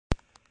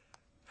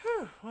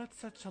What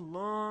such a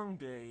long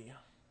day.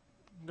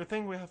 The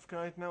thing we have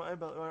right now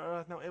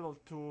able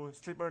to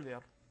sleep earlier.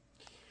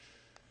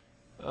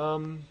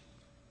 Um,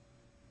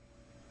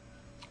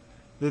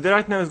 the day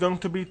right now is going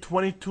to be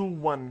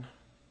 22-1.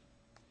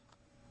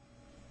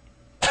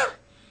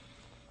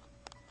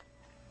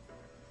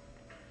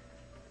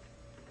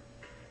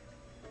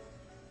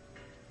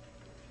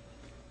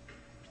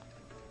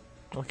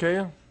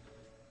 Okay,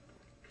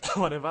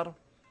 whatever.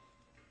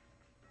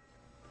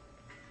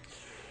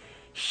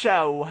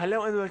 Ciao,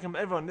 hello and welcome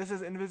everyone. This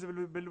is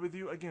Invisible with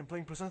you again,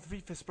 playing Persona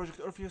 3 FES Project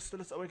Orpheus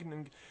Telos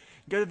Awakening,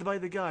 guided by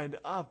the guide.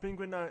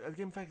 Penguin at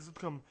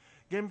GameFAQs.com.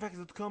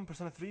 GameFAQs.com,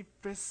 Persona 3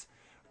 FES,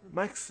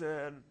 Max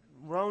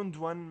Round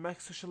 1,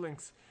 Max Social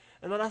Links.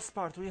 In the last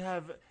part, we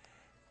have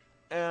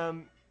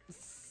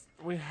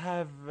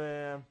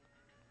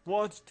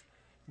watched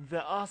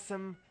the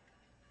awesome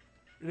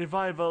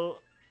revival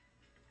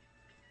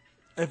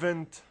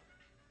event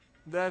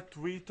that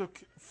we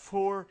took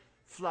 4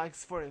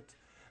 flags for it.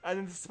 And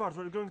in this part,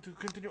 we're going to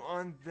continue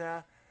on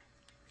the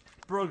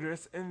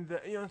progress in the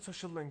Aeon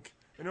social link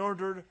in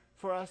order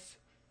for us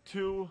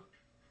to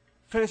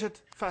finish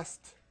it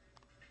fast.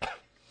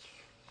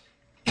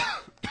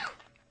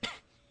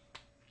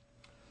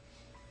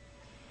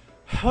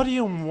 What do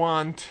you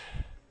want?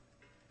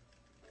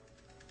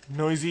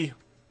 Noisy.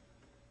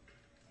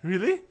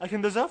 Really? I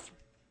can do stuff?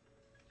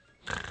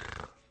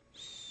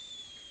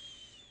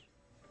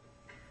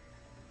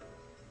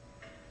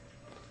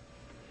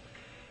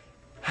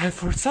 And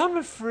for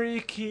some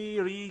freaky,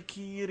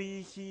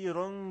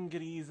 wrong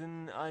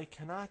reason I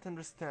cannot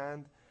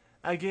understand,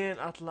 again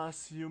at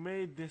last you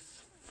made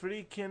this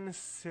freaking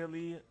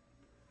silly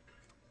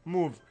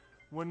move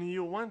when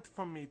you want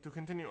from me to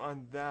continue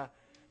on the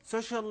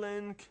social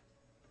link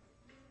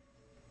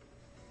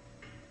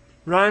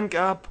rank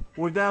up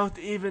without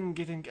even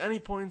getting any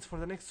points for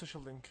the next social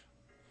link.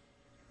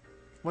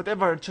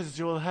 Whatever choices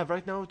you will have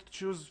right now to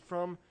choose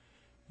from,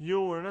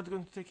 you are not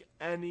going to take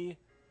any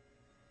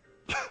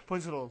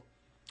points at all.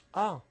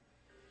 Ah,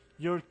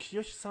 you're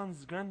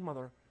Kiyoshi-san's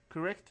grandmother,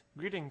 correct?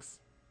 Greetings.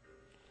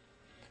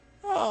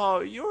 Oh,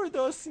 you're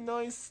those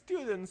nice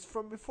students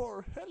from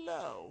before.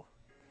 Hello.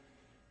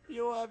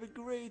 You have a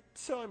great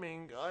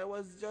timing. I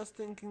was just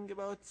thinking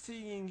about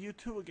seeing you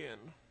two again.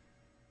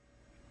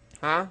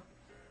 Huh?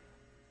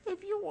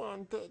 If you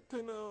want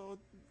to know,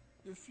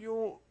 if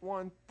you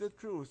want the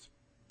truth,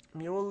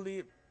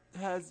 Muley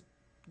has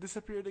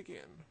disappeared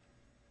again.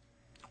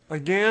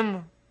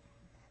 Again?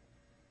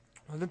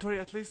 Well, don't worry,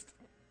 at least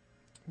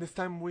this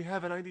time we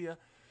have an idea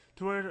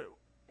to where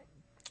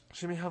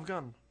she may have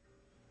gone.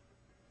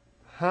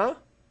 Huh?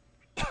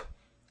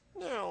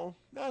 No,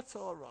 that's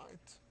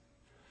alright.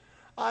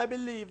 I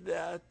believe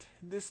that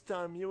this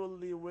time you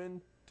only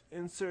went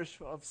in search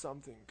of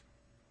something.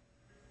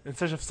 In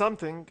search of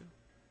something?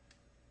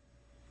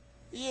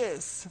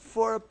 Yes,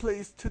 for a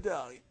place to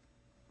die.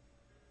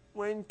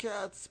 When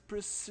cats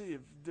perceive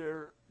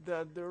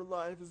that their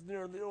life is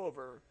nearly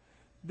over,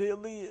 they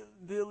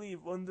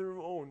leave on their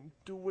own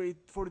to wait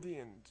for the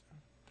end.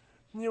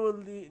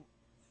 Newly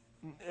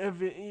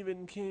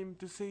even came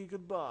to say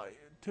goodbye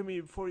to me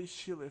before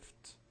she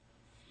left.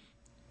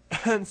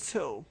 And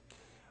so,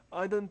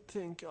 I don't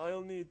think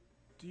I'll need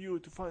you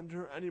to find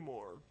her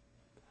anymore.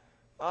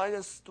 I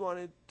just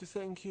wanted to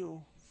thank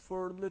you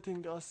for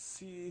letting us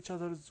see each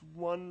other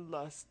one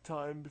last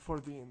time before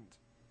the end.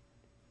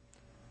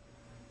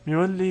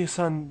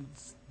 Mioli-san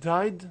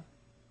died?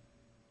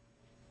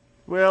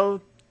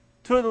 Well,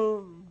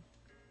 toodle.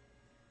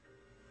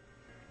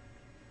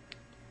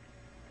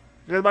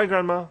 Goodbye,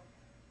 Grandma.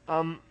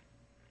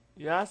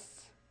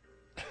 Yes?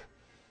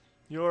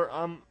 You're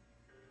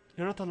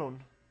not alone.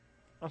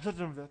 I'm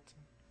certain of that.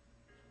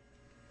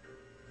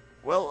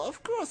 Well,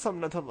 of course I'm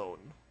not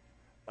alone.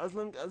 As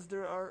long as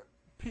there are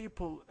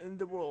people in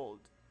the world,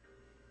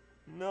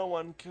 no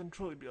one can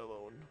truly be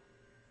alone.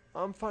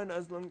 I'm fine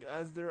as long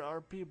as there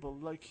are people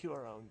like you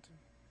around.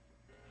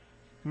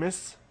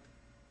 Miss?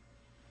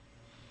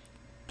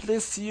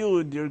 Bless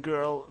you, dear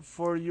girl,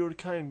 for your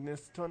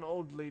kindness to an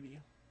old lady.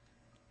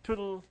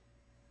 Toodle.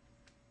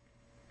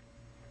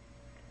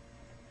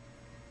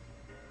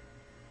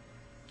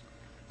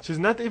 She's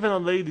not even a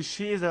lady,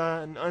 she is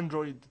an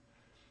android.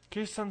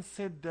 Kiyoshi-san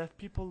said that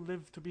people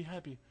live to be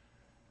happy.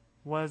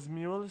 Was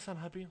Mioli-san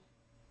happy?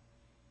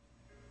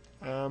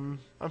 I'm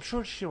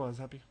sure she was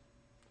happy.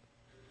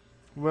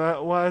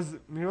 Was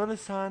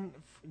Mioli-san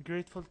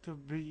grateful to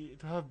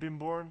have been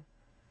born?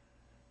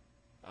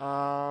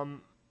 Why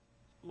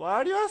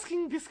are you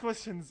asking these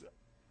questions?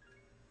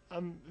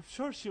 I'm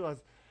sure she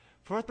was.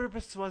 For what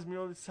purpose was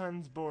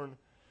Mioli-san born?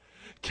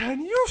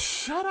 Can you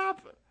shut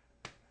up?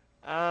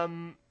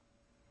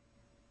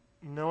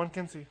 No one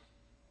can see.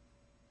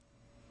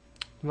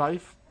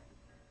 Life?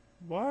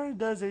 Where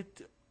does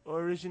it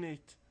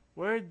originate?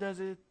 Where does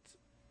it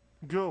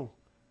go?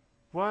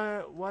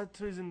 What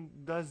reason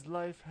does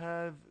life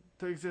have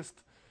to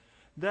exist?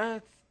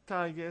 That,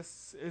 I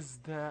guess, is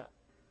the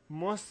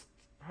most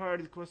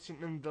hard question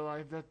in the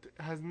life that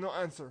has no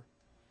answer.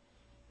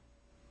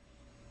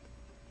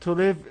 To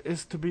live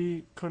is to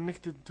be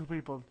connected to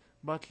people,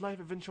 but life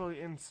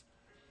eventually ends.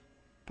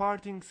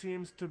 Parting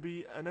seems to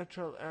be a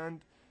natural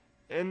and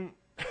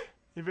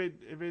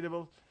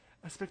inevitable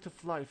aspect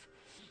of life,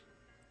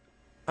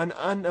 an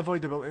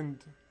unavoidable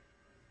end.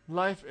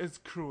 Life is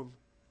cruel.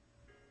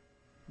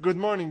 Good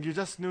morning, you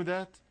just knew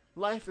that?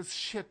 Life is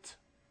shit.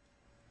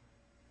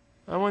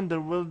 I wonder,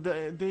 will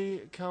the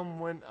day come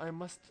when I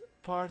must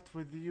part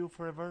with you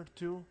forever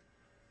too?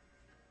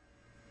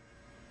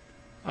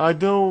 I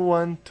don't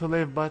want to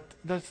live, but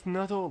that's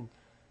not all.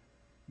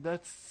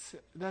 That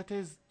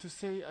is to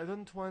say, I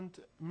don't want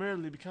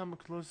merely become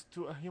close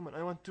to a human.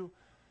 I want to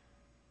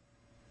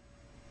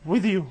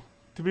with you,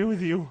 to be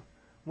with you.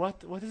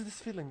 What is this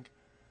feeling?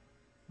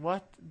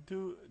 What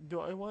do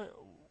I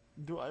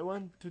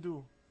want to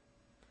do?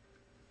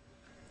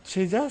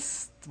 She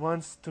just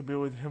wants to be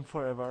with him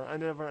forever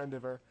and ever and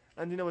ever.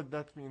 And you know what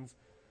that means.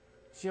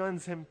 She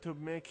wants him to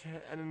make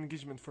an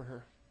engagement for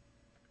her.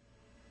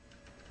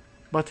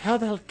 But how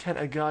the hell can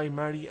a guy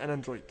marry an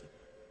android?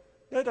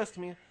 Don't ask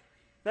me.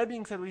 That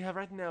being said, we have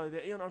right now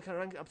the Aeon Arcana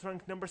rank up to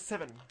rank number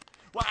 7.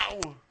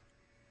 Wow!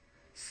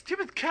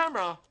 Stupid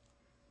camera!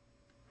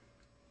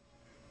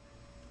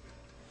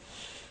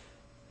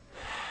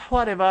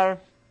 Whatever.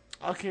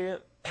 Okay.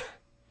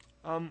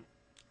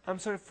 I'm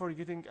sorry for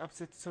getting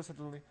upset so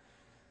suddenly.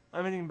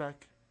 I'm heading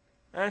back.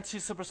 And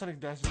she's supersonic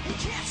dash. You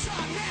can't stop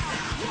now!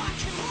 Rock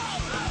and roll!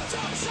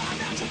 Don't stop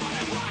now to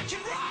rock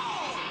and roll!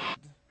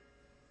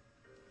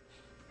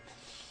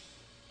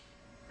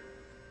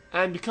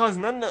 And because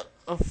none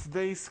of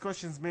these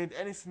questions made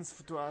any sense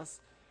to us,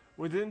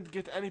 we didn't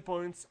get any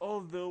points,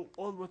 although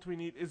all what we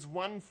need is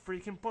one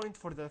freaking point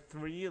for the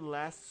 3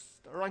 last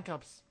rank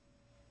ups.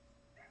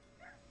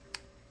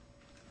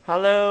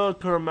 Hello,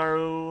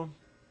 Kuromaru.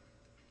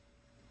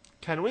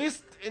 Can we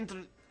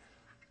enter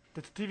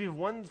the TV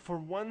for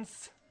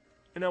once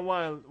in a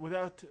while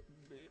without...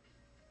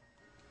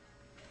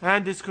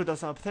 And they screwed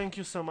us up. Thank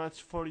you so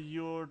much for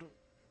your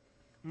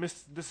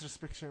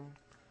disrespect.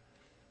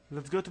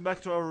 Let's go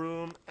back to our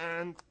room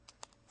and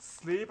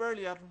sleep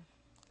earlier,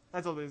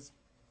 as always.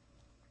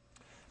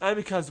 And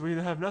because we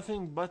have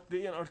nothing but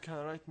the Aeon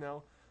Arcana right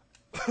now,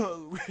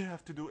 all we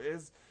have to do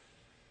is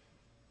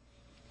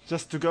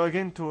just to go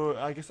again to,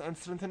 I guess, and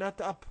strengthen that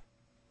up.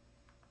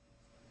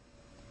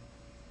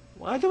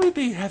 Why do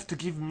they have to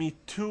give me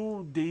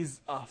 2 days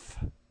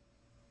off?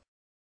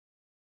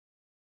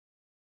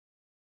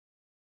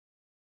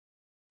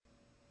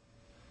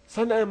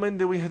 Sunday and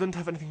Monday we don't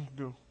have anything to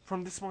do.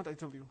 From this moment I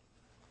tell you.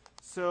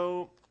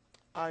 So,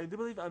 I do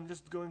believe I'm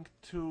just going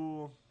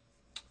to...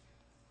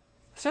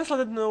 Seriously, I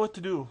don't know what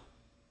to do.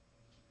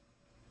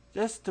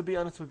 Just to be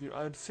honest with you,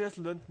 I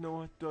seriously don't know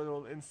what to do at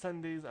all in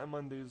Sundays and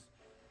Mondays.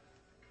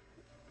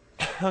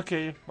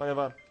 Okay,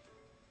 whatever.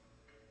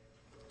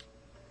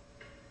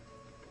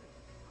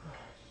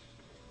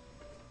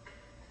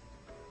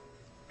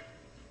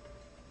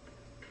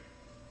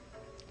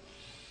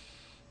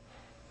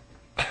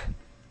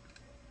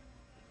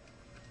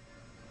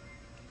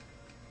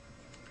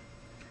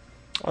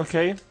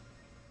 Okay.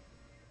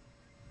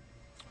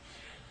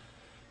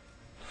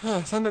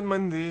 Sunday and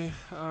Monday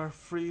are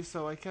free,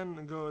 so I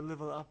can go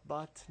level up,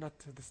 but not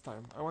this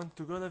time. I want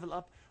to go level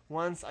up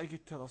once I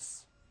get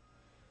Telos.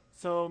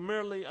 So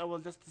merely I will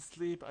just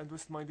sleep and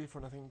waste my day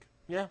for nothing.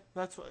 Yeah,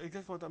 that's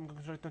exactly what I'm going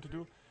to try not to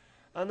do.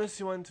 Unless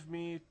you want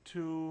me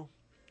to...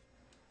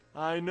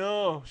 I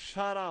know,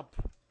 shut up.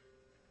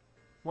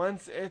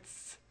 Once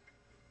it's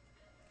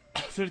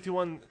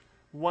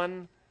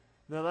 31-1,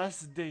 the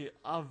last day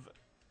of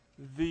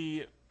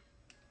the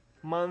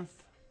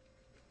month.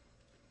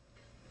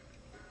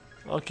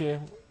 Okay,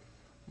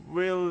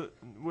 we'll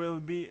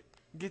be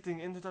getting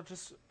into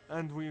touches,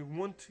 and we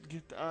won't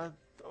get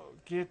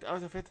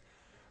out of it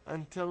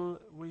until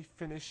we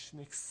finish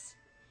next.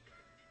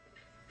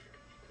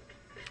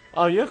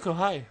 Oh, Yoko,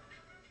 hi.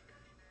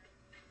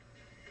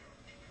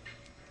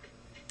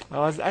 I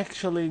was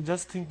actually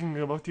just thinking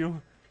about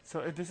you,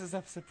 so this is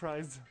a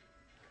surprise.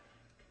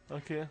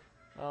 Okay.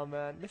 Oh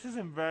man, this is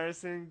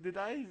embarrassing. Did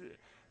I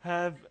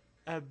have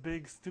a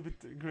big stupid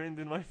grin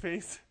in my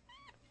face?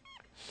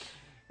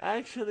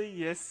 Actually,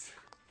 yes.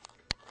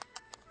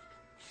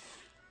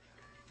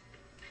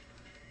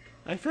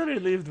 I feel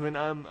relieved when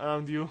I'm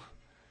around you.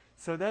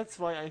 So that's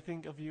why I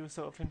think of you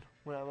so often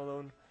when I'm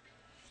alone.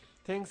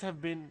 Things have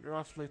been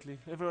rough lately.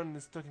 Everyone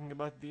is talking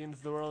about the end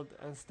of the world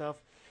and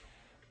stuff.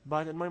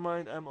 But in my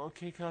mind, I'm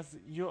okay cause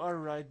you are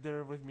right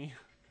there with me.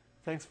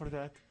 Thanks for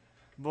that.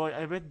 Boy,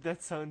 I bet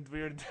that sounds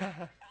weird.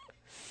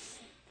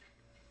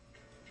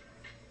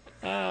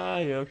 Ah,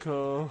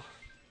 Yoko.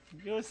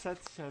 You're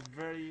such a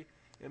very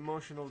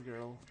emotional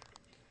girl.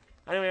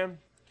 Anyway,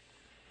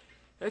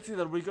 it's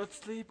either we go to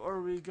sleep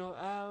or we go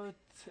out.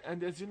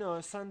 And as you know,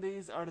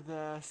 Sundays are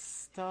the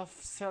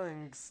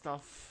selling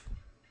stuff.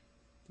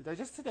 Did I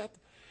just say that?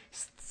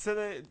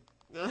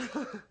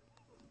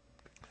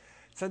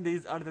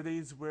 Sundays are the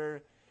days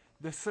where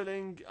the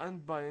selling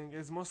and buying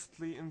is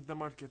mostly in the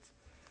market.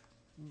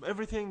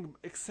 Everything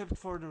except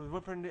for the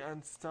weaponry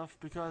and stuff,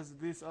 because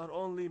these are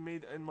only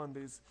made in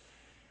Mondays.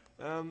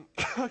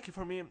 Okay,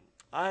 for me,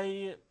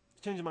 I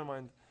changed my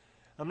mind.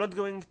 I'm not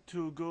going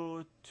to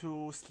go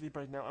to sleep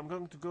right now. I'm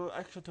going to go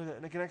actually to the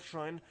Naganak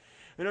shrine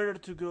in order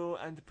to go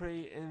and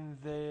pray in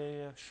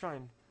the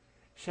shrine.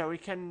 So we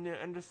can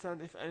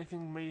understand if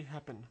anything may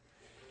happen.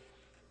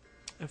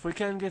 If we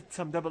can get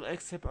some double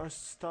exit or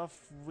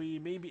stuff, we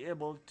may be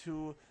able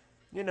to,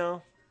 you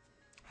know,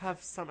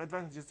 have some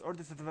advantages or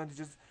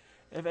disadvantages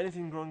if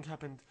anything wrong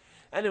happened.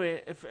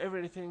 Anyway, if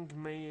everything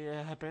may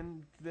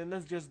happen, then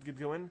let's just get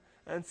going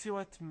and see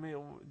what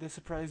the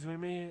surprise we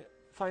may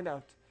find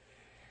out.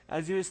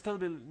 As you still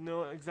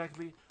know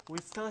exactly, we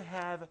still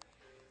have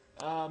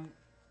um,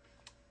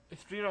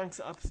 3 ranks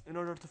up in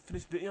order to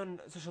finish the Aeon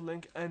social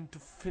link and to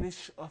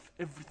finish off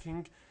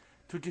everything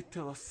to get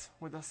Telos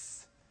with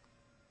us.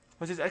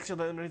 Which is actually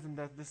the only reason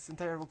that this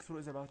entire walkthrough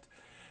is about.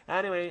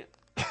 Anyway,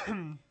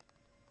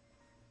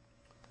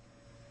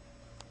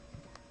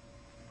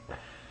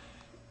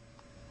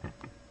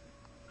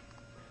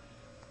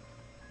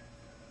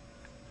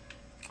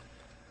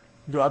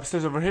 go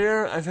upstairs over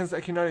here, and since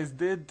Akinari is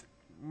dead,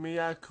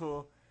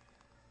 Miyako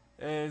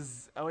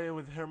is away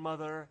with her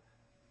mother.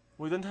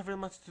 We don't have very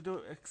much to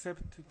do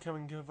except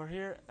coming over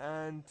here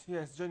and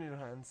yes, join your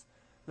hands.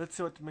 Let's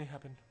see what may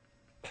happen.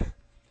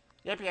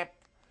 Yep.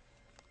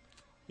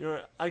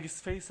 Your Ag's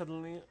face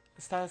suddenly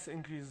status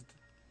increased.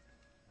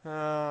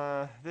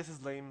 This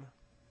is lame.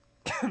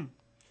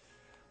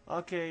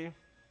 Okay.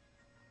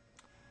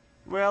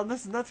 Well,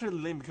 this is not really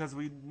lame because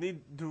we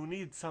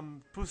need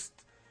some boost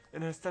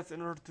in her stats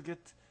in order to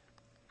get.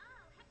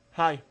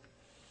 Hi.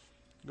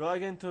 Go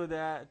again to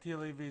the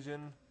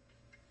television.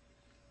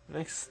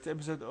 Next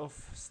episode of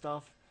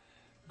stuff.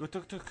 Go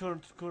talk to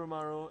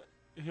Kuromaru.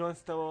 He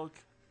wants to walk.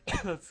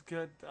 Let's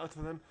get out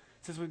of them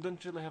since we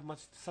don't really have much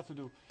stuff to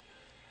do.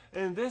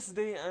 And this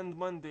day and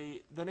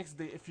Monday, the next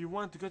day, if you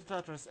want to go to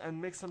Tartarus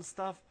and make some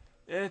stuff,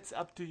 it's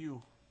up to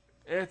you.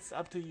 It's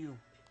up to you.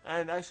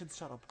 And I should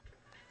shut up.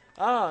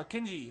 Ah,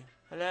 Kenji.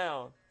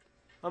 Hello.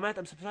 Oh, Matt,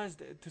 I'm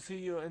surprised to see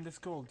you in this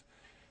cold.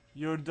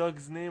 Your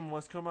dog's name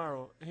was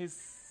Kuromaru.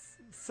 He's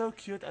so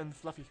cute and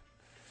fluffy.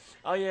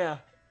 Oh yeah,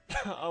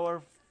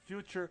 our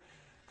future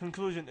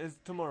conclusion is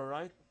tomorrow,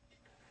 right?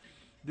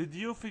 Did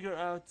you figure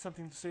out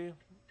something to say?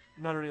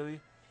 Not really.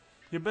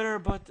 You better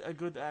put a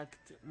good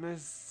act.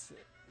 Miss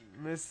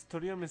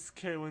Torium is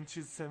scary when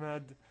she's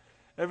mad.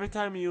 Every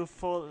time you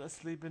fall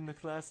asleep in the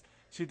class,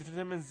 she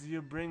determines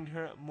you bring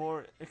her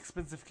more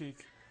expensive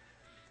cake.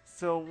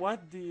 So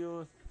what do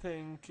you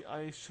think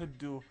I should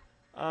do?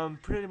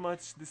 Pretty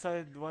much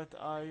decide what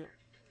I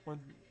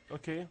want.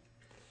 Okay.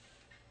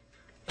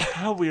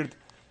 How weird.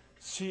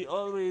 She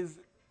always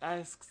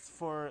asks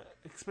for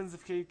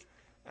expensive cake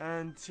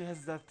and she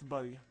has that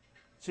body.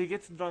 She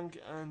gets drunk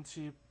and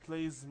she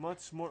plays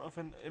much more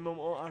often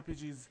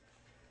MMORPGs.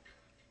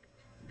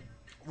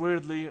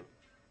 Weirdly,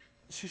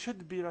 she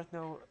should be right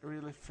now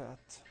really fat.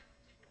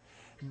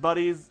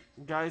 Buddies,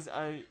 guys,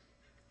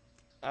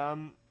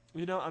 I'm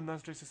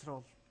not racist at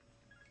all.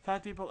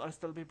 Fat people are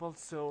still people,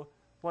 so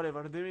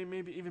whatever. They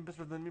may be even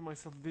better than me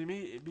myself. They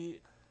may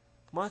be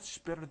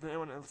much better than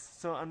anyone else.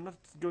 So I'm not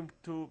going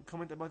to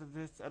comment about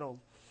this at all.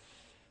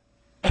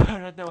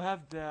 Right now, I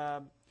have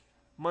the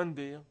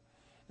Monday.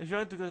 If you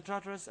want to go to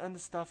Tartarus and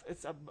stuff,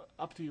 it's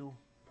up to you.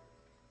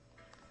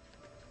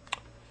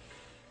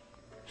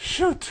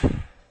 Shoot!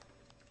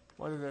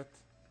 What is that?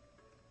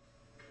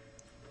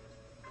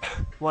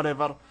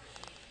 Whatever.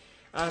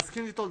 As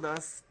Kenji told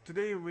us,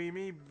 today we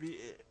may be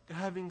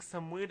having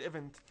some weird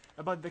event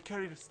about the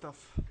career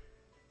stuff.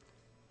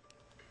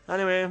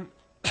 Anyway,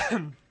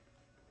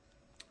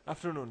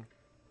 afternoon.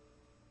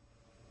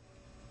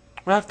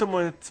 We have 2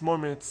 more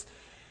minutes.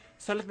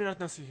 So let me right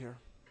now see here.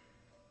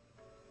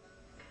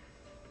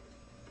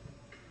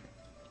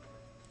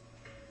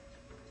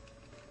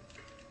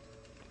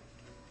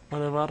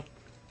 Whatever.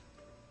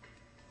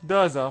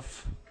 Does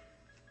off.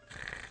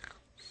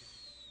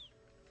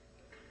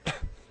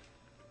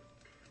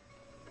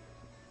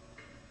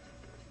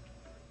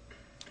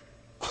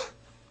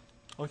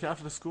 Okay,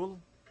 after the school.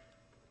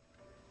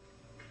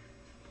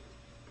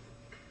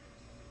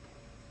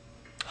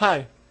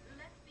 Hi.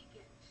 Let's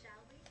begin,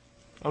 shall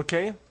we?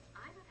 Okay.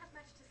 I don't have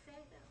much to say,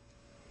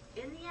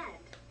 though. In the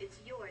end, it's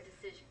your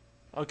decision.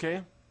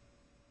 Okay.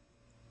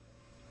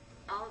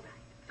 All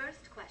right,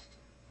 first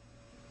question.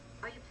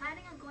 Are you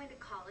planning on going to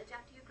college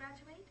after you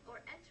graduate,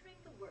 or entering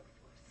the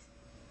workforce?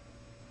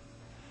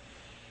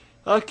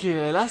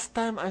 Okay, last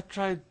time I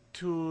tried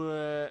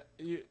to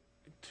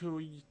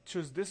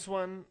choose this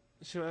one.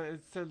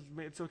 It told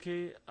me it's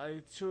okay.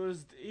 I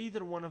chose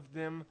either one of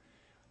them.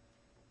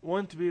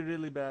 Won't be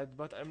really bad,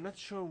 but I'm not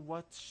sure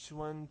which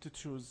one to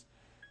choose.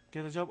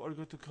 Get a job or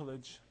go to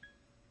college.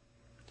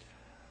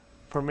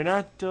 For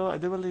Minato, I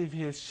do believe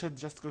he should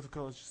just go to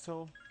college,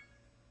 so.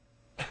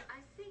 I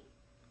see.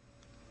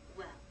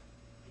 Well,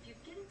 if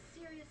you've given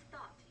serious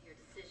thought to your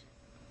decision,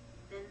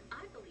 then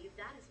I believe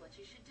that is what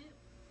you should do.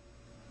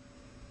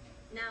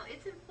 Now,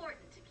 it's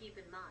important to keep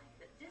in mind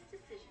that this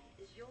decision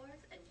is yours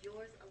and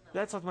yours alone.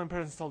 That's what my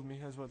parents told me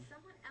as well. If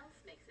someone else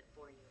makes it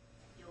for you,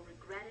 you'll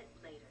regret it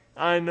later.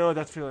 I know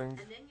that feeling. And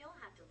then you'll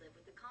have to live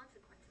with the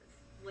consequences,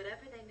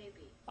 whatever they may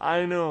be.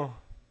 I know.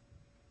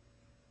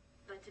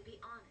 But to be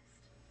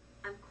honest,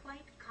 I'm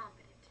quite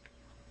confident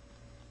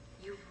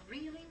in you. You've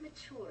really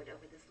matured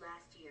over this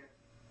last year.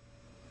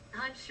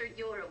 I'm sure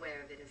you're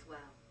aware of it as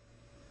well.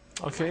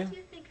 Okay. What do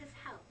you think has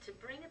helped to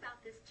bring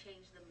about this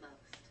change the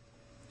most?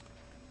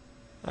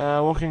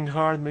 Working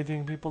hard,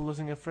 meeting people,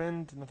 losing a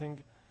friend,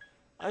 nothing.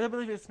 I don't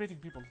believe it's meeting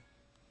people.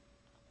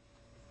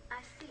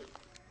 I see.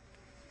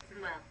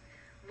 Well,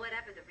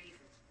 whatever the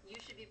reason, you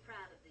should be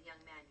proud of the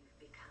young man you've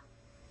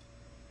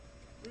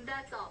become.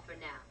 That's all for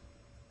now.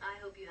 I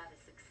hope you have a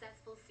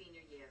successful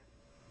senior year.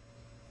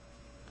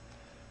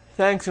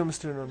 Thanks you,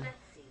 Mr. Nun.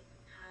 Let's see.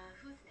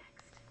 Who's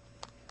next?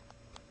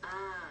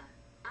 Ah,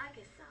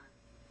 Ake-san.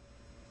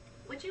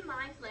 Would you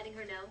mind letting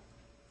her know?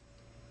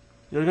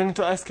 You're going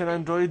to ask an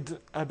android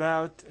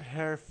about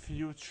her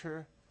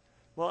future?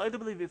 Well, I don't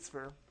believe it's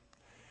fair.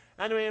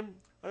 Anyway,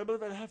 I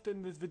believe I'll have to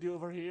end this video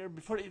over here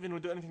before even we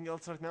do anything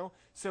else right now.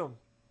 So,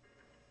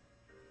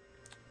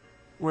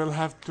 we'll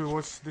have to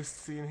watch this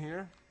scene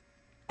here.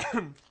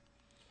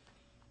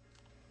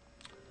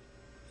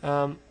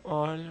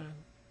 Or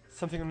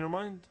something on your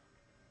mind?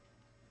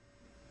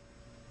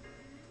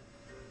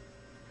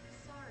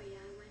 Sorry,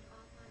 I went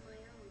off on my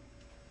own.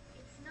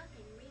 It's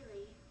nothing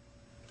really.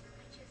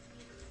 I just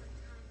needed some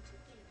time to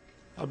think.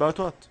 About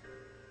what?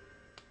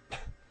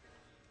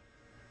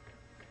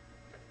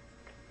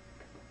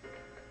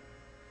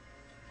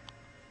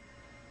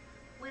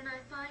 When I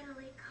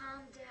finally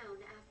calmed down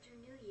after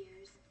New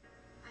Year's,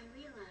 I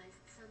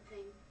realized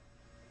something.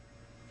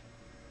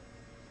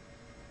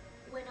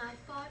 When I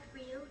fought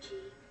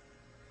Ryoji,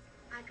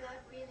 I got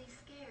really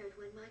scared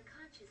when my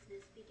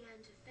consciousness began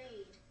to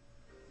fade.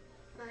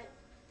 But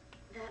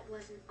that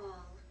wasn't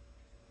all.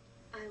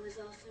 I was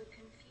also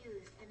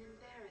confused and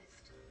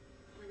embarrassed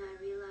when I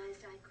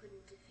realized I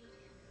couldn't defeat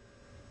him.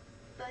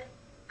 But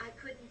I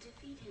couldn't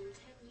defeat him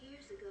 10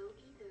 years ago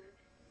either.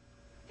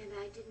 And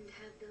I didn't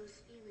have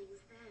those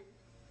feelings then.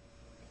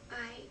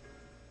 I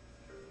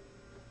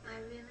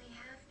really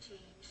have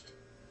changed.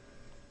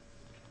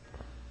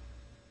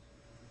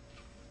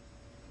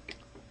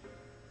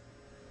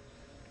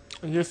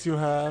 Yes, you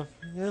have.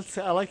 Yes,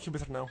 I like you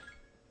better now.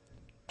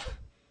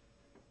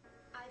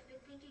 I've been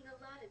thinking a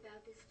lot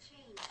about this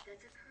change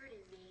that's occurred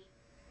in me.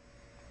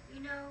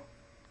 You know,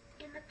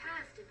 in the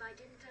past, if I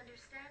didn't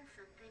understand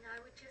something, I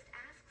would just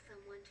ask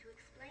someone to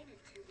explain it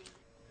to me.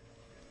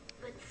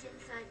 But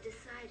since I've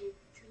decided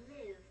to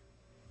live,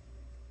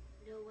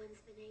 no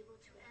one's been able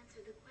to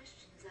answer the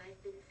questions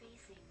I've been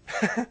facing.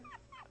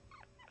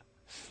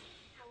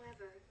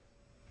 However,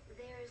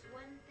 there is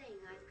one thing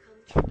I've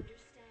come to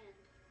understand.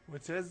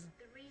 Which is?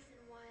 The reason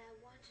why I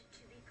wanted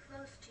to be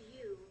close to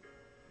you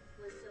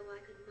was so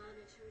I could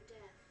monitor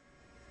death.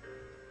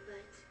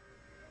 But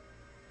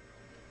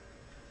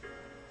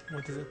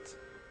What is it?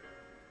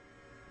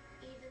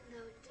 even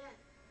though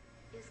death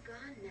is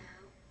gone now,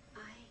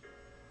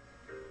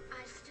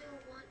 I still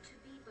want to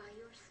be by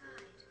your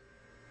side.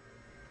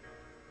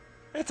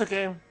 It's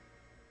okay.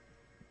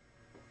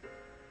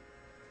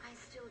 I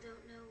still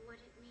don't know what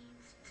it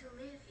means to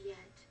live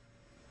yet.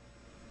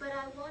 But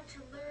I want to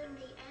learn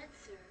the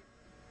answer.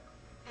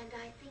 And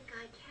I think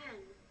I can,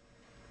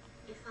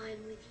 if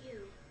I'm with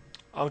you.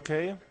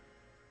 Okay.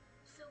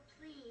 So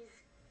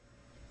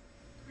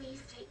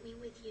please take me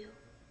with you.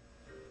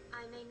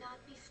 I may not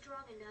be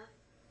strong enough,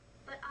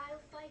 but I'll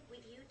fight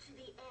with you to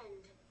the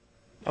end.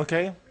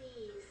 Okay.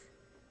 Please.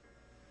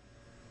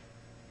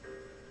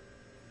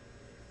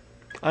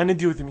 I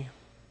need you with me.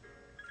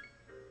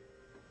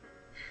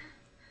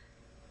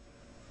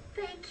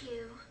 Thank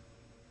you.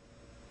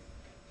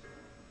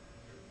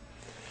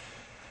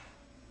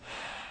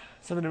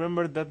 Suddenly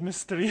remembered that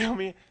Mr.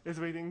 Yomi is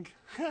waiting.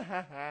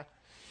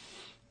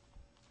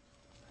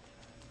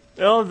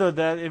 Although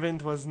that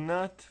event was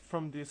not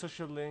from the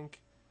social link,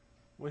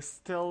 we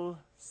still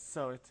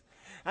saw it.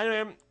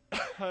 Anyway,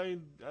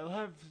 I'll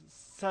have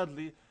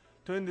sadly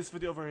to end this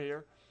video over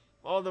here.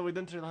 Although we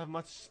don't really have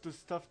much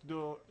stuff to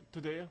do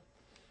today.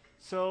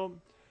 So,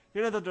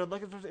 you know the drill.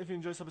 Like it if you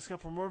enjoy,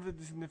 subscribe for more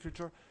videos in the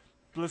future.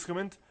 Please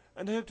comment,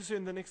 and I hope to see you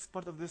in the next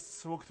part of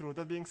this walkthrough.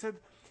 That being said,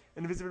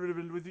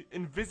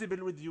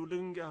 invisible with you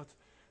looking out.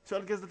 So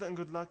I'll guess that and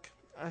good luck.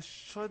 I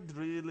should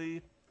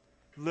really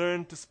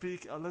learn to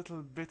speak a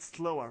little bit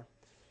slower.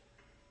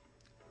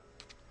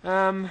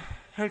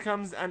 Here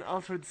comes an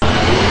altered